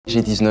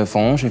J'ai 19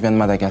 ans, je viens de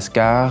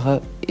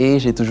Madagascar et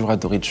j'ai toujours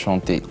adoré de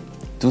chanter,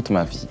 toute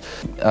ma vie.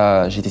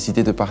 J'ai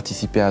décidé de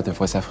participer à The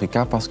Voice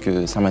Africa parce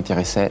que ça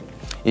m'intéressait.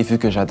 Et vu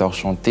que j'adore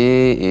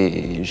chanter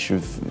et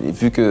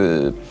vu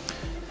que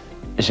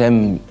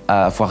j'aime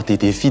avoir des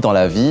défis dans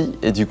la vie,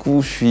 et du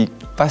coup, je suis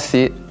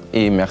passé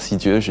et merci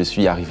Dieu, je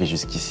suis arrivé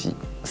jusqu'ici.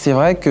 C'est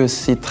vrai que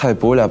c'est très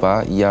beau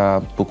là-bas. Il y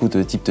a beaucoup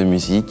de types de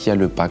musique. Il y a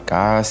le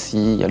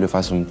pakasi, il y a le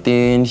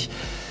fasumten.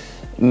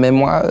 Mais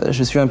moi,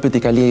 je suis un peu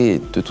décalé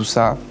de tout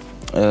ça.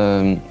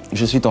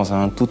 Je suis dans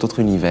un tout autre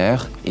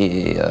univers.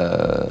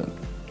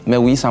 Mais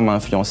oui, ça m'a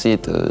influencé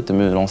de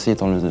me lancer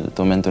dans le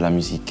domaine de la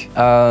musique.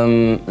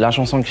 La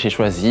chanson que j'ai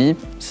choisie,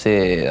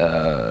 c'est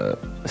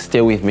Stay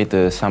With Me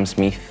de Sam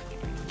Smith.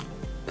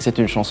 C'est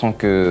une chanson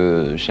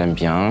que j'aime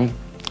bien.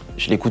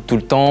 Je l'écoute tout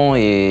le temps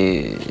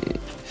et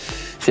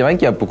c'est vrai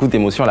qu'il y a beaucoup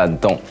d'émotions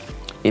là-dedans.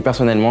 Et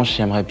personnellement,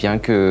 j'aimerais bien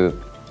que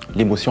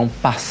l'émotion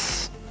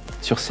passe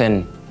sur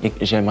scène. Et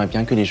j'aimerais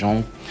bien que les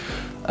gens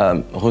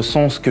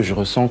ressentent ce que je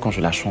ressens quand je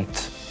la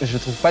chante. Je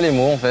trouve pas les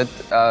mots en fait.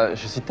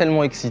 Je suis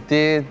tellement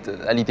excité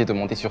à l'idée de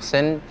monter sur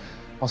scène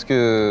parce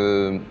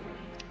que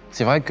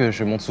c'est vrai que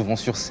je monte souvent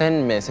sur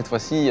scène, mais cette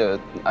fois-ci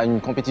à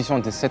une compétition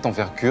de cette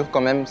envergure quand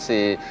même,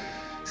 ça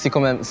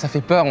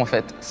fait peur en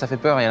fait. Ça fait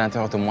peur et à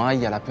l'intérieur de moi, il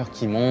y a la peur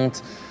qui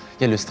monte,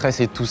 il y a le stress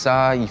et tout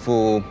ça. Il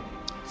faut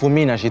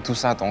ménager tout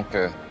ça, donc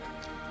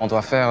on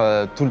doit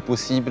faire tout le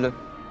possible.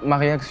 Ma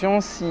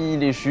réaction, si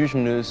les juges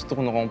ne se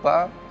tourneront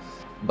pas,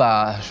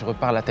 bah, je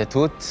repars la tête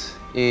haute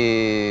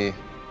et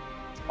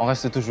on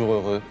reste toujours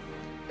heureux,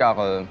 car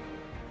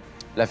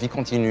la vie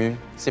continue,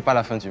 c'est pas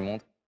la fin du monde.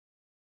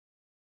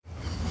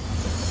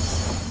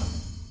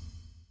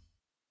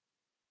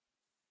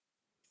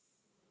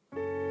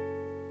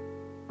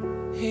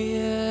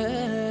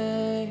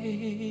 Yeah.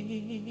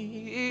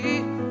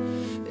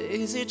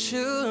 Is it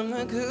true I'm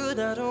not good?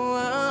 I don't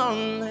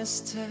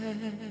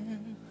understand.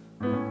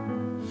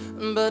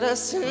 But I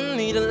still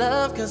need a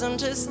love, cause I'm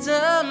just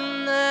a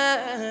man.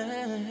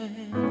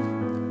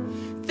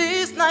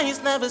 These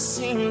nights never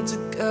seem to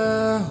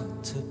go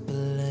to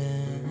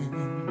plan.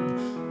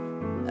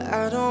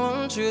 I don't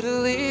want you to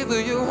leave, will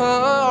you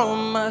hold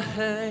my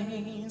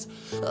hands?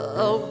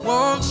 Oh,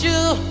 won't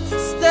you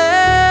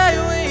stay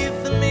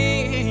with me?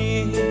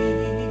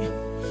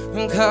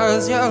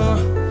 Cause you're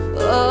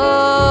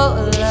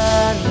all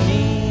I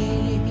need.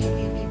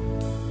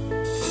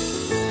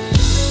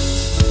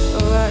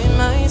 Why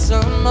am I so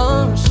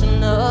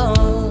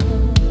emotional?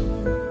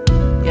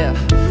 Yeah,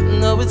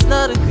 no, it's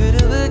not a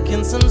good look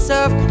and some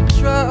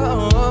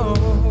self-control.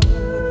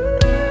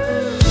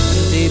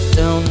 Deep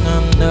down I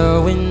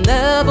know it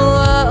never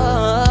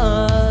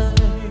was.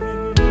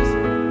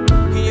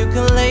 You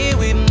can lay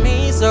with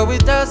me so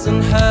it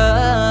doesn't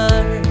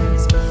hurt.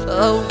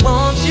 Oh,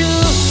 won't you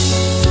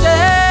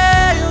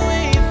stay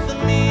with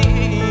me?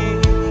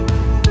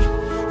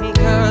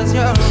 Cause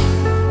you're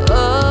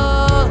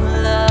all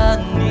I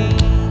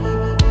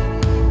need.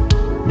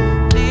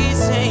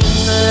 This ain't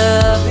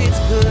love, it's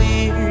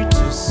clear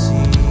to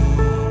see.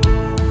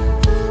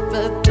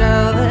 But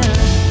darling,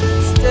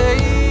 stay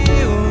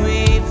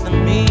with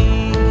me.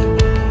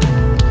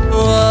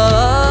 Whoa.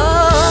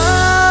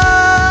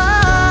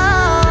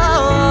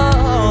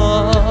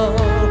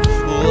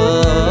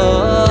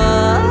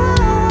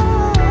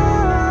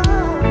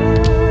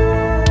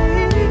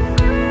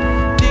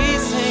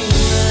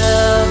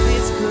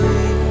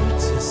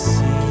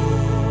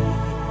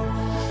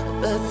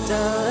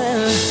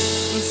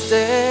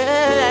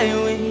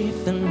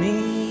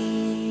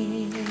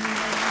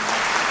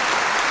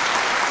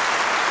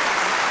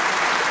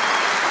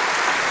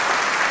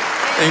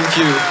 Thank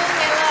you.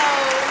 Hello.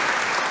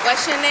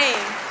 What's your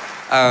name?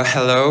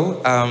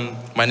 Hello.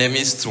 My name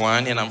is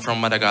Joany and I'm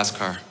from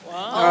Madagascar.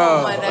 Wow.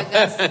 Oh,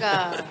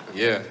 Madagascar.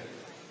 Yeah.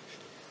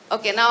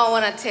 Okay, now I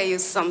want to tell you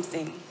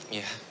something.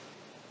 Yeah.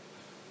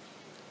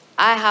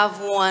 I have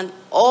won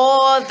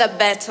all the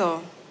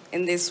battle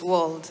in this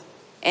world.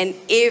 And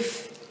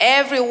if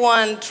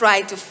everyone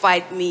tried to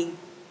fight me,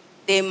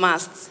 they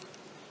must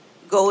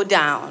go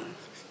down.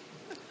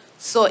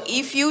 So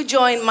if you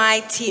join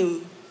my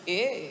team,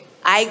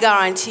 I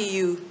guarantee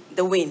you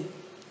the win.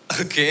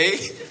 Okay.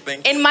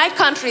 Thank you. In my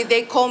country,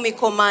 they call me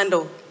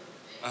Commando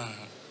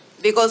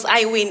because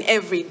I win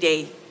every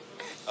day.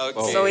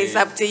 Okay. So it's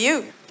up to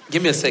you.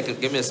 Give me a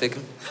second. Give me a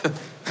second.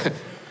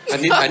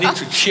 I need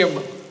to cheer.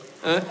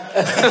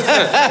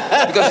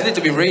 Because you need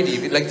to be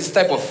ready. Like this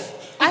type of.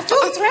 I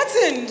feel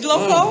threatened,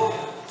 Loco.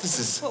 This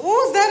is. What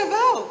was that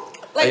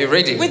about? Like, Are you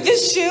ready? With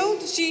this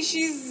shield,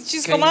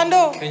 she's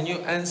Commando. Can you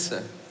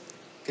answer?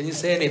 Can you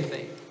say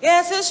anything?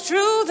 Yes, it's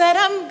true that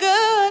I'm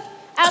good.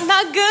 I'm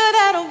not good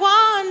at a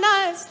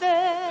one-night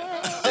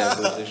stand. Yeah,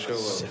 but the show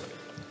up.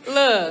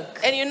 Look.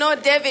 And you know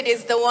David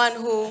is the one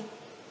who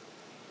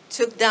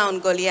took down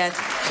Goliath.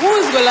 Who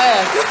is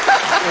Goliath?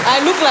 I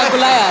look like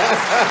Goliath.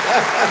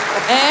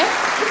 Eh?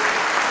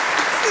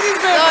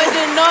 So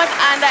do not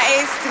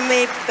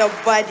underestimate the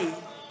body.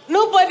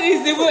 Nobody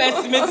is even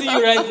estimating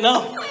you right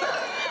now.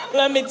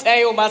 Let me tell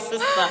you, my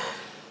sister.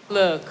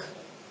 Look,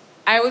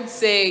 I would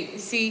say, you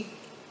see,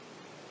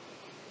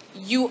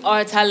 You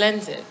are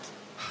talented.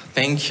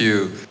 Thank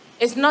you.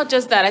 It's not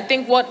just that. I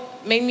think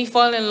what made me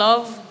fall in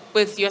love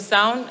with your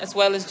sound, as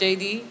well as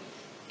JD,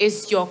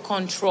 is your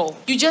control.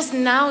 You just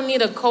now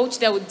need a coach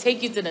that would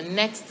take you to the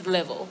next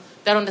level,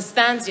 that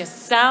understands your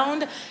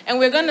sound. And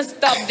we're gonna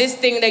stop this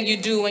thing that you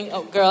do when,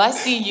 oh girl, I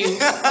see you.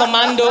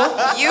 Commando.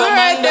 You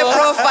read the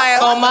profile.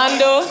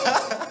 Commando.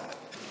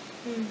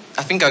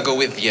 I think I'll go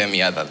with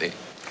Yemi Adade.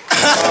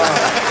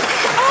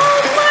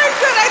 Oh my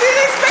God, I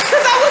didn't expect,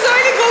 because I was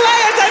already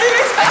Goliath, I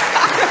didn't expect.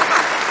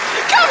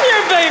 Come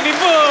here, baby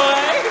boy.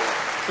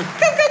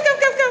 Come.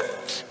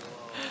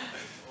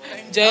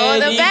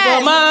 JD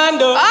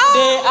Commando,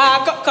 they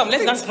are, come,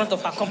 let's dance in front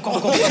of her, come.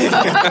 Come.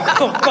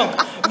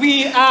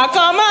 We are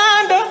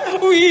Commando,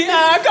 we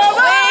are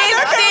Commando. We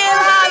still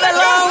have a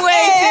long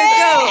way to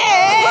go.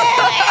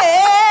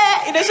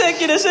 In a shake.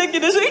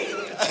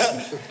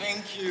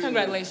 Thank you.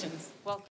 Congratulations.